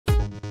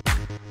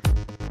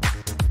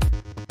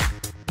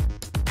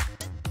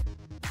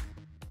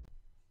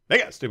Hey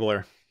guys, Tbull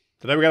here.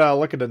 Today we gotta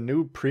look at a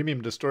new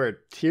premium destroyer,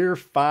 Tier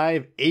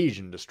 5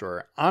 Asian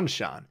destroyer,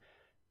 Anshan.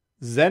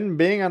 Zen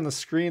Bing on the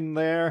screen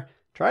there.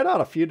 Tried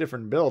out a few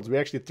different builds. We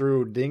actually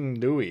threw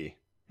Gnevy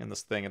in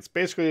this thing. It's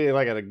basically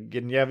like a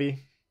Gnevy,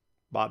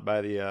 bought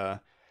by the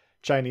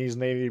Chinese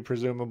Navy,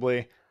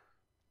 presumably.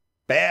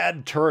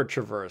 Bad turret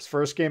traverse.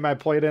 First game I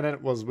played in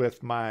it was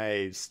with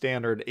my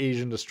standard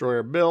Asian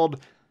destroyer build.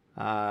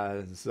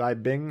 Zai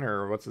Bing,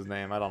 or what's his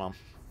name? I don't know.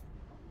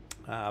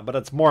 But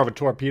it's more of a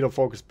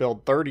torpedo-focused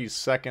build.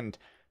 30-second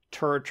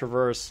turret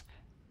traverse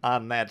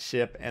on that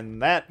ship,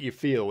 and that you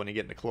feel when you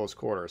get into close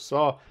quarters.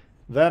 So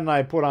then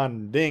I put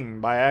on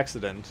Ding by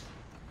accident.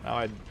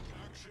 Now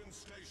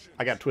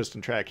I got twist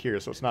and track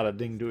here, so it's not a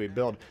Ding Dewey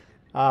build.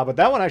 But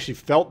that one actually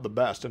felt the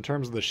best in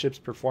terms of the ship's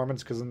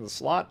performance, because in the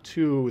slot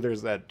 2,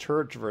 there's that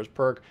turret traverse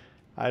perk.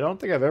 I don't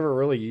think I've ever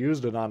really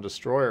used it on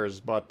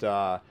destroyers, but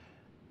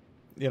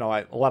you know,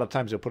 a lot of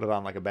times you'll put it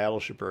on like a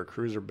battleship or a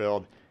cruiser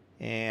build,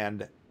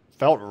 and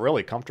felt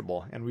really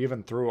comfortable. And we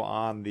even threw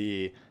on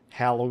the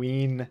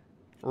Halloween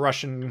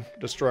Russian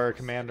destroyer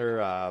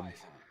commander,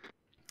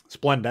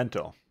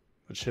 Splendento,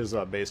 which his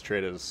base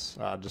trait is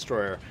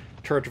destroyer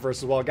turret traverse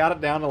as well. Got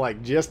it down to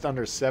like just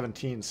under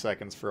 17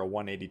 seconds for a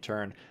 180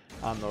 turn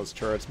on those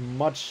turrets.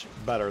 Much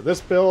better.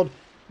 This build,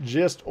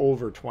 just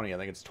over 20. I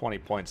think it's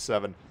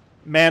 20.7.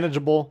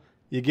 Manageable.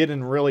 You get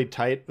in really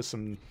tight with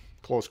some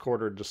close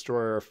quarter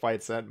destroyer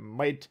fights. That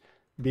might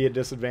be a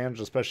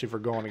disadvantage, especially if we're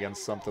going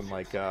against something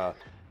like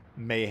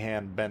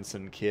Mahan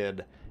Benson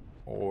Kid,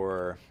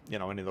 or you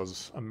know, any of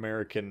those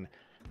American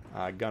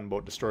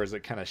gunboat destroyers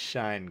that kind of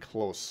shine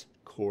close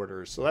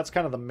quarters. So that's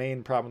kind of the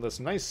main problem with this.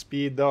 Nice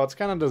speed though. It's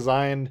kind of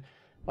designed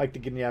like the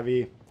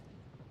Gnevy.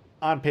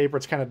 On paper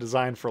it's kind of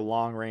designed for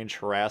long range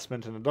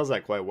harassment, and it does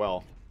that quite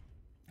well.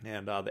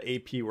 And the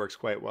AP works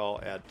quite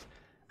well at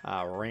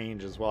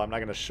range as well. I'm not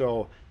going to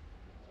show,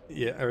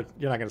 or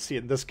you're not going to see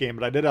it in this game,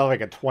 but I did have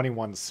like a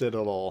 21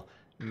 Citadel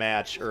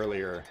match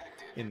earlier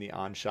in the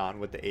Anshan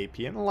with the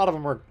AP, and a lot of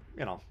them were,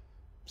 you know,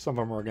 some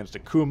of them were against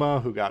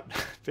Akuma, who got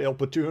fail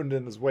platooned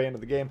in his way into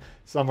the game.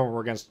 Some of them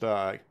were against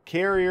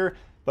Carrier,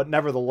 but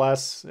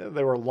nevertheless,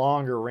 they were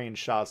longer range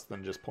shots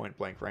than just point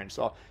blank range.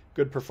 So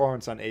good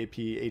performance on AP.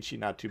 HE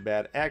not too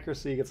bad.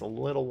 Accuracy gets a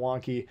little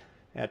wonky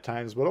at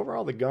times, but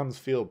overall the guns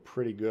feel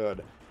pretty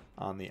good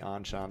on the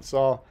Anshan.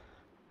 So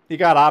you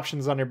got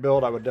options on your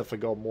build. I would definitely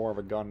go more of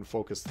a gun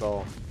focus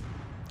though,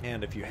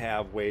 and if you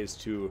have ways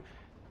to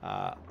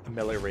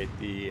ameliorate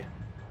the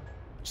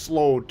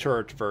slow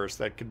turret traverse,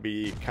 that could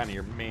be kind of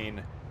your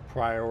main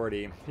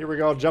priority. Here we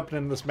go, jumping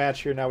into this match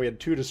here now. We had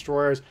two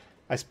destroyers.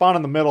 I spawned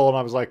in the middle, and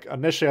I was like,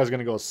 initially I was going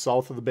to go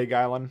south of the big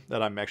island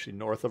that I'm actually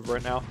north of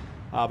right now,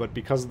 but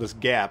because of this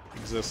gap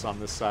exists on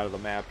this side of the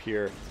map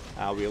here,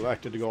 we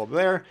elected to go over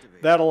there.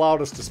 That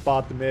allowed us to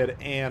spot the mid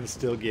and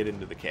still get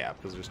into the cap,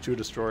 because there's two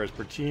destroyers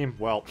per team.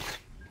 Well,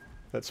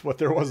 that's what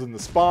there was in the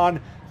spawn,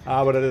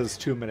 but it is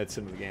 2 minutes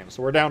into the game.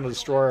 So we're down to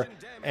destroyer,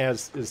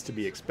 as is to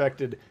be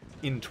expected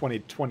in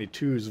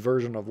 2022's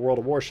version of World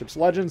of Warships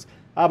Legends.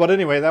 But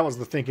anyway, that was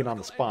the thinking on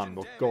the spawn.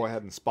 We'll go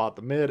ahead and spot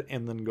the mid,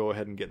 and then go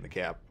ahead and get in the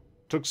cap.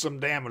 Took some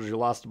damage. We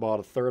lost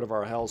about a third of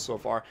our health so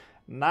far.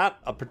 Not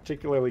a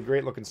particularly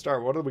great looking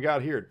start. What do we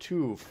got here?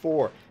 2,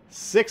 4,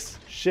 6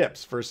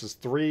 ships versus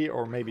 3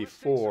 or maybe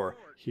 4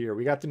 here.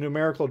 We got the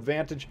numerical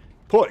advantage.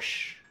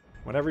 Push.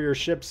 Whenever your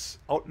ships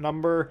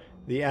outnumber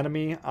the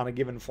enemy on a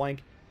given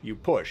flank, you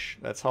push.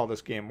 That's how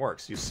this game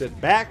works. You sit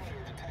back,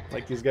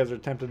 like these guys are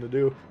attempting to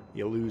do,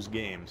 you lose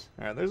games.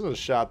 Alright, there's a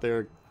shot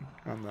there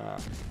on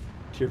the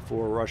Tier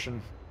 4 Russian,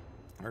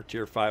 or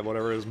Tier 5,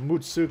 whatever it is.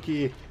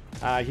 Mutsuki,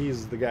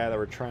 he's the guy that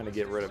we're trying to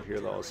get rid of here,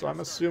 though. So I'm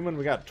assuming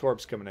we got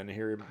torps coming in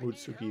here.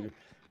 Mutsuki, you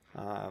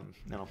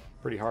know,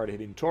 pretty hard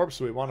hitting torps,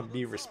 so we want to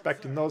be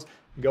respecting those.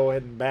 Go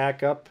ahead and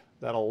back up.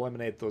 That'll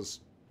eliminate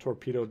those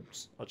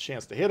torpedoes a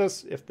chance to hit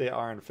us if they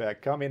are in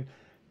fact coming.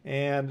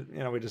 And you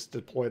know, we just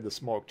deployed the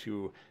smoke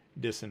to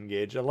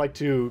disengage. I like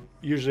to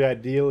usually,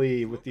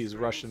 ideally with these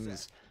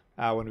Russians,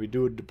 when we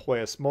do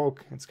deploy a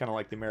smoke, it's kind of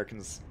like the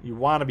Americans, you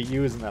want to be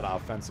using that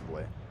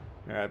offensively.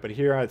 Alright, but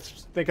here I'm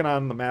thinking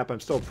on the map I'm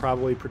still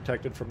probably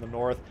protected from the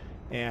north,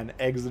 and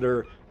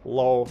Exeter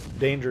low,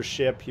 dangerous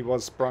ship. He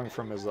was sprung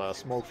from his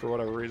smoke for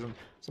whatever reason,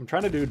 so I'm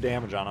trying to do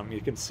damage on him.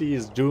 You can see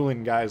he's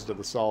dueling guys to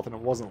the south, and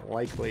it wasn't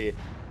likely,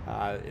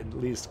 at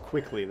least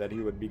quickly, that he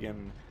would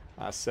begin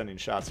sending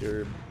shots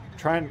here.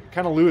 Kind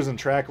of losing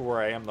track of where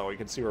I am though. You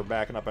can see we're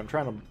backing up. I'm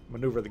trying to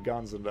maneuver the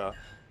guns and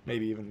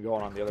maybe even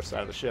going on the other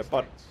side of the ship,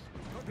 but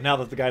now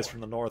that the guys from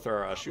the north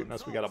are shooting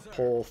us, we got to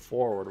pull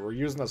forward. We're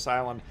using this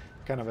island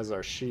kind of as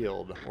our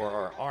shield or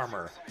our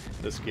armor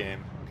this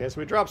game. Okay, so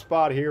we drop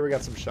spot here. We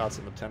got some shots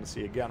in the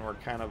Tennessee. Again, we're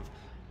kind of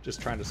just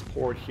trying to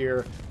support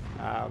here.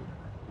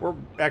 We're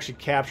actually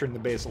capturing the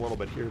base a little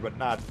bit here, but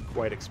not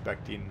quite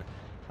expecting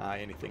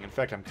anything. In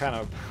fact, I'm kind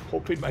of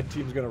hoping my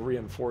team's going to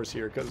reinforce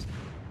here, because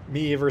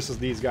me versus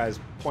these guys,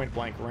 point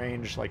blank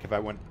range, like if I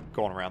went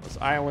going around this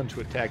island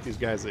to attack these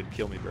guys, they'd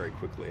kill me very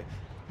quickly.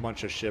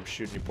 Bunch of ships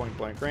shooting you point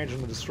blank range in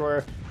the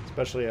destroyer,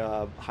 especially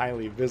a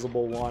highly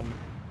visible one.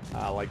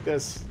 like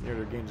this,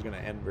 your game's going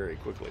to end very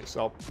quickly.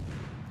 So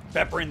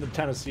peppering the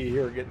Tennessee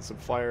here, getting some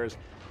fires,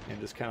 and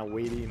just kind of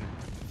waiting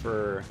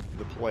for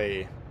the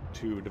play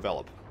to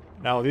develop.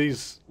 Now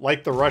these,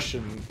 like the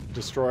Russian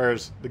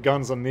destroyers, the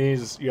guns on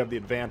these, you have the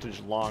advantage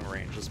long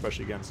range,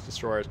 especially against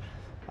destroyers.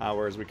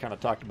 Whereas we kind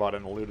of talked about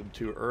and alluded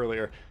to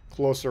earlier,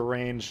 closer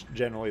range,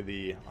 generally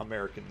the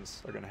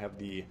Americans are going to have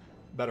the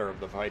better of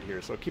the fight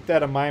here. So keep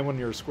that in mind when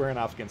you're squaring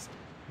off against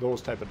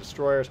those type of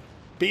destroyers.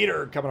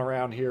 Peter coming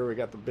around here. We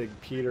got the big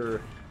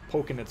Peter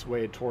poking its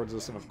way towards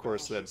us, and of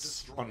course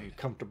that's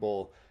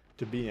uncomfortable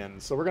to be in.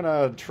 So we're going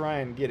to try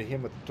and get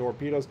him with the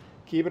torpedoes.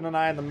 Keeping an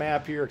eye on the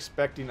map here,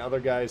 expecting other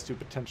guys to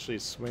potentially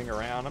swing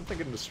around. I'm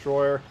thinking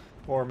destroyer,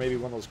 or maybe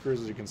one of those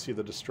cruisers. You can see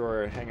the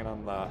destroyer hanging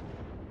on the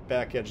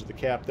back edge of the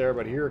cap there,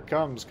 but here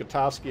comes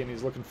Kotovsky, and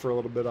he's looking for a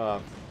little bit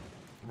of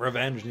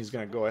revenge, and he's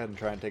going to go ahead and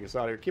try and take us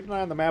out here. Keep an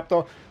eye on the map,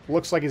 though.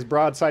 Looks like he's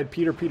broadside.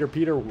 Peter,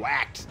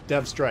 whacked.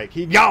 Dev strike.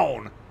 He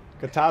gone.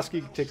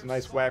 Kotovsky takes a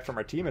nice whack from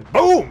our team, and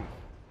boom!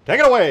 Take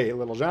it away,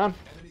 Little John.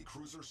 Enemy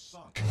cruiser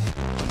sunk.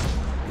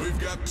 We've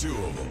got 2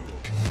 of them.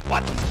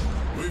 What?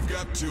 We've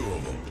got 2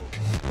 of them.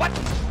 What?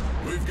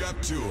 We've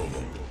got 2 of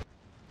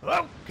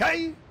them.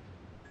 Okay.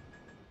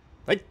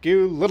 Thank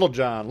you, Little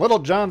John. Little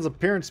John's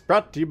appearance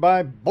brought to you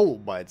by Bull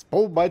Bites.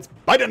 Bull Bites,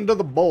 bite into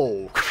the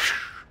bowl.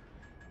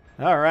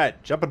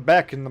 Alright, jumping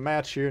back in the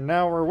match here.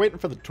 Now we're waiting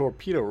for the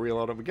torpedo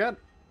reload. We got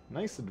a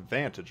nice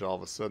advantage all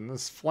of a sudden.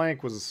 This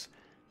flank was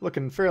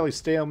looking fairly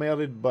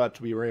stalemated,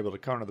 but we were able to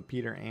counter the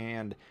Peter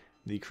and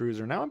the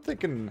cruiser. Now I'm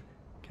thinking,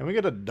 can we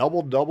get a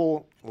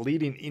double-double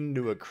leading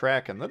into a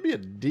Kraken? That'd be a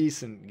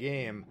decent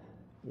game.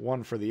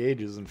 One for the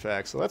ages, in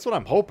fact. So that's what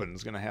I'm hoping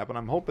is going to happen.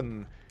 I'm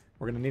hoping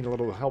we're going to need a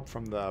little help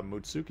from the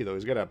Mutsuki, though.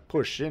 He's got to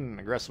push in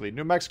aggressively.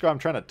 New Mexico, I'm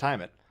trying to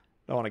time it.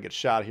 Don't want to get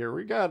shot here.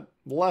 We got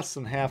less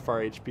than half our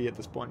HP at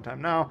this point in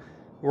time. Now,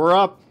 we're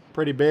up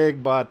pretty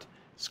big, but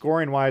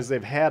scoring-wise,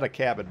 they've had a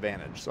cap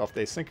advantage. So if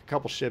they sink a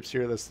couple ships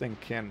here, this thing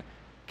can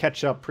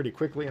catch up pretty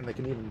quickly, and they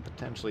can even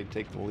potentially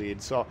take the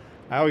lead. So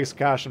I always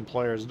caution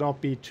players, don't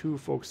be too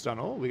focused on,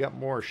 oh, we got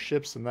more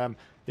ships than them.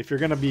 If you're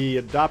going to be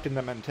adopting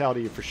that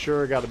mentality, you for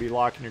sure got to be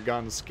locking your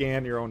guns,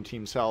 scan your own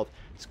team's health,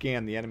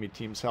 scan the enemy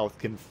team's health,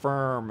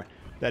 confirm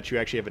that you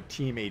actually have a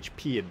team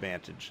HP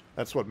advantage.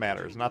 That's what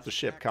matters, not the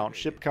ship count.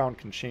 Ship count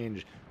can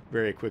change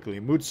very quickly.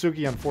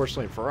 Mutsuki,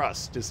 unfortunately for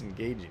us,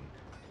 disengaging.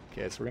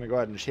 Okay, so we're going to go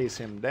ahead and chase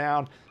him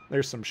down.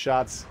 There's some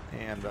shots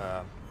and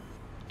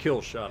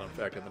kill shot, in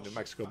fact, in the New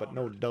Mexico, but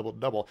no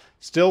double-double.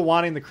 Still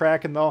wanting the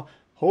Kraken, though.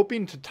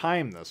 Hoping to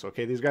time this,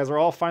 okay? These guys are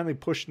all finally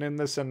pushing in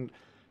this, and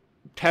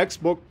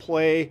textbook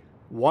play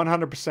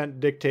 100%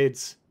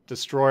 dictates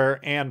destroyer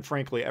and,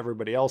 frankly,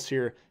 everybody else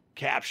here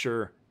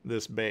capture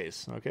this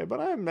base, okay? But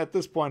I'm at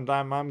this point in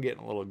time, I'm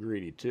getting a little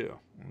greedy too,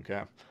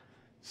 okay?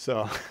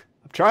 So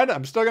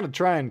I'm still going to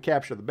try and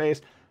capture the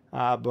base,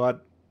 but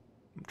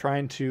I'm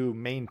trying to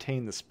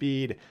maintain the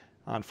speed.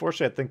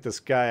 Unfortunately, I think this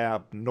guy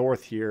up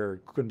north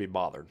here couldn't be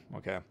bothered,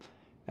 okay?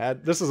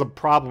 This is a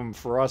problem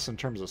for us in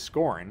terms of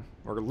scoring.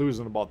 We're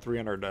losing about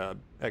 300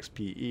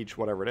 XP each,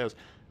 whatever it is.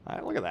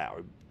 Look at that.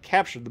 We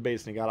captured the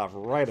base and he got off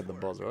right at the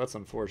buzzer. That's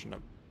unfortunate.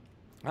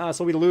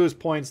 So we lose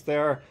points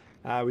there.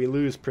 We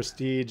lose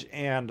prestige,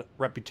 and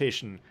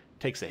reputation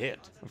takes a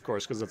hit, of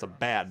course, because it's a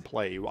bad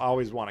play. You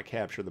always want to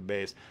capture the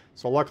base.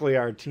 So luckily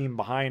our team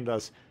behind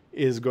us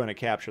is going to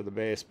capture the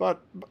base,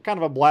 but kind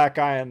of a black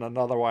eye in an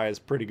otherwise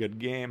pretty good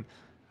game.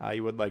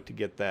 You would like to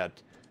get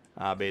that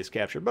base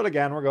captured. But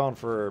again, we're going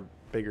for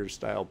bigger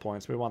style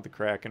points. We want the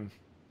Kraken.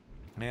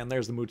 And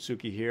there's the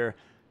Mutsuki here.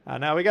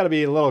 Now we got to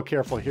be a little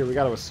careful here. We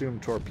got to assume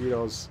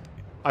torpedoes.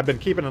 I've been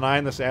keeping an eye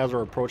on this as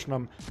we're approaching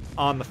them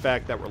on the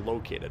fact that we're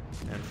located.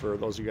 And for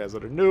those of you guys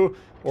that are new,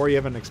 or you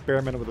haven't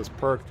experimented with this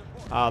perk,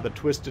 the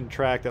twist and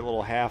track, that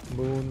little half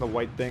moon, the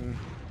white thing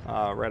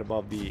right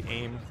above the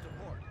aim,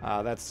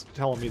 that's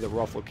telling me the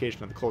rough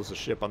location of the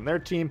closest ship on their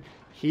team.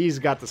 He's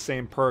got the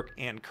same perk,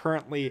 and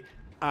currently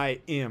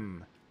I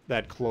am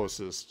that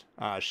closest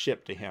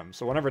ship to him.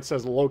 So whenever it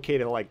says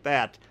located like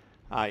that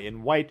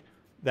in white,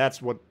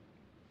 that's what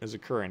is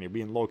occurring. You're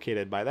being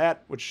located by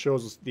that, which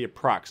shows the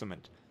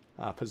approximate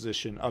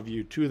position of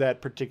you to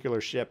that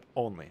particular ship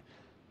only.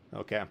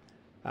 Okay,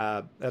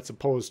 that's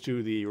opposed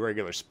to the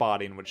regular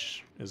spotting,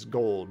 which is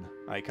gold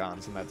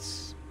icons, and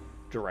that's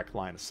direct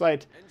line of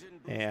sight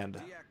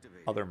and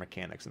other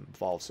mechanics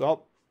involved.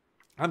 So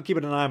I'm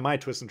keeping an eye on my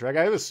twist and track.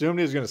 I assumed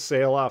he was going to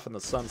sail off in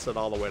the sunset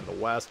all the way to the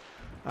west,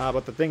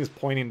 but the thing's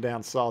pointing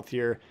down south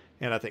here,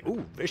 and I think,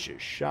 ooh,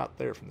 vicious shot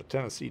there from the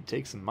Tennessee,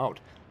 takes him out.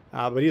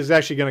 But he's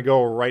actually going to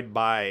go right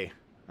by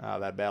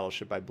that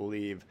battleship, I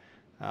believe.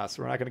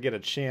 So we're not going to get a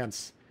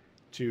chance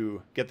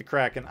to get the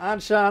Kraken.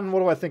 Anshan,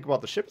 what do I think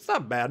about the ship? It's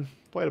not bad.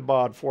 Played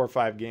about 4 or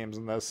 5 games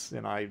in this.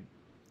 You know,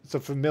 it's a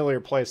familiar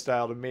play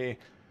style to me.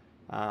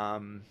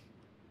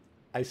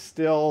 I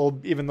still,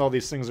 even though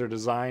these things are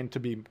designed to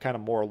be kind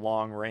of more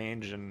long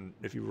range, and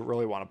if you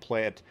really want to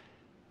play it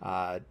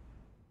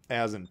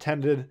as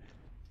intended,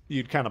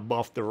 you'd kind of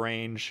buff the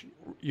range,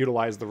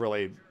 utilize the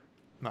really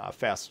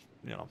fast,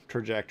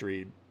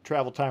 trajectory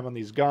travel time on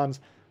these guns,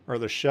 or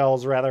the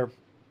shells rather,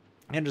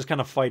 and just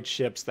kind of fight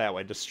ships that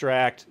way.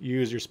 Distract,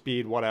 use your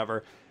speed,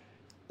 whatever.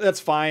 That's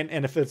fine,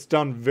 and if it's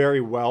done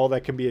very well,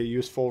 that can be a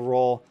useful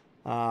role.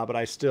 But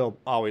I still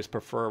always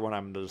prefer when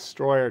I'm the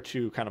destroyer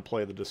to kind of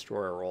play the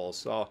destroyer role.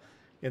 So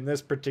in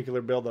this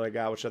particular build that I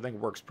got, which I think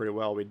works pretty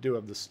well, we do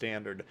have the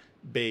standard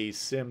base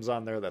sims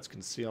on there. That's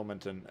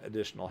concealment and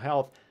additional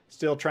health.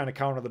 Still trying to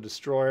counter the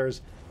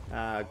destroyers,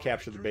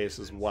 capture the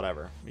bases,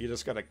 whatever. You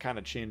just got to kind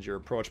of change your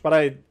approach.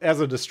 But as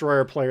a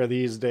destroyer player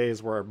these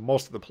days, where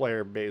most of the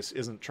player base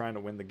isn't trying to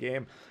win the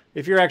game,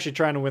 if you're actually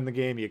trying to win the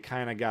game, you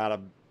kind of got to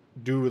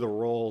do the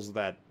roles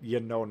that you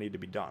know need to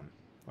be done.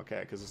 Okay,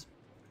 because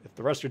if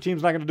the rest of your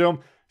team's not going to do them,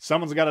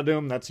 someone's got to do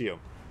them. That's you.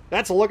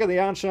 That's a look at the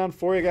Anshan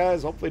for you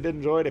guys. Hopefully you did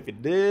enjoy it. If you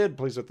did,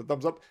 please hit the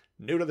thumbs up.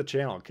 New to the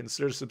channel,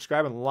 consider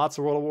subscribing. Lots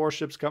of World of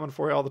Warships coming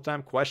for you all the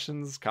time.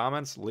 Questions,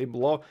 comments, leave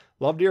below.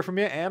 Love to hear from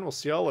you, and we'll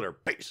see y'all later.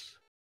 Peace.